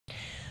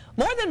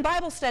More Than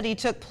Bible Study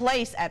took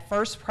place at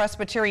First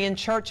Presbyterian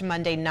Church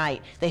Monday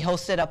night. They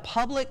hosted a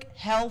public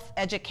health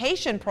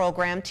education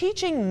program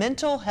teaching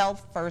mental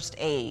health first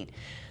aid.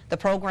 The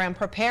program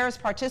prepares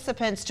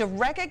participants to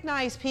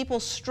recognize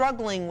people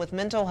struggling with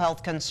mental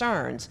health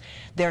concerns.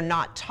 They're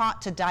not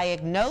taught to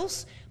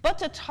diagnose, but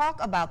to talk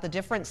about the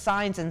different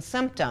signs and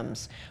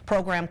symptoms.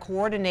 Program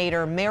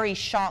coordinator Mary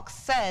Schock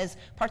says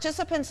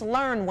participants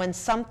learn when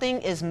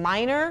something is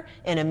minor,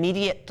 an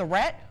immediate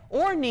threat,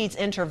 or needs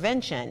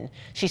intervention.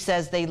 She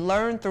says they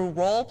learn through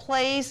role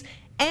plays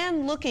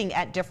and looking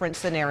at different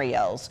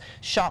scenarios.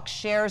 Schock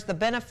shares the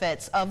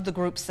benefits of the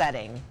group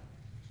setting.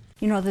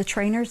 You know, the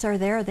trainers are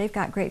there, they've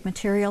got great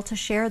material to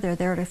share, they're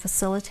there to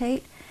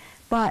facilitate,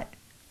 but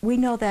we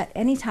know that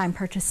anytime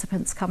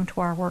participants come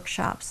to our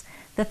workshops,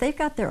 that they've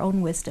got their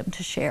own wisdom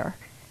to share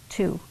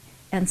too,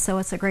 and so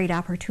it's a great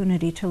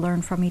opportunity to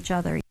learn from each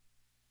other.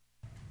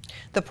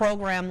 The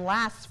program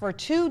lasts for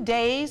 2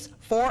 days,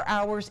 4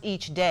 hours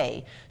each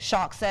day.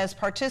 Schock says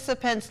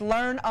participants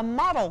learn a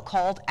model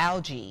called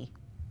ALGE.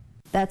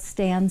 That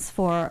stands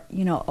for,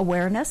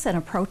 awareness and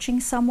approaching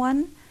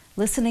someone,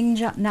 listening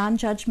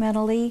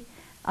non-judgmentally,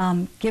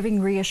 giving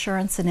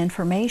reassurance and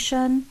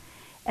information.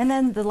 And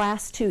then the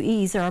last 2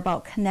 E's are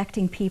about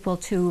connecting people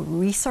to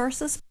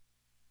resources.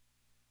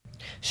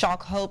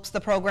 Schock hopes the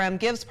program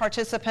gives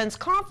participants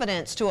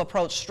confidence to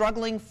approach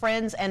struggling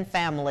friends and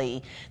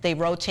family. They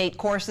rotate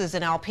courses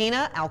in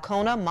Alpena,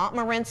 Alcona,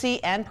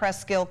 Montmorency, and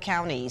Presque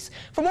counties.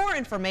 For more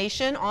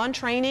information on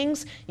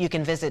trainings, you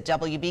can visit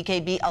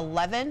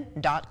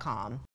WBKB11.com.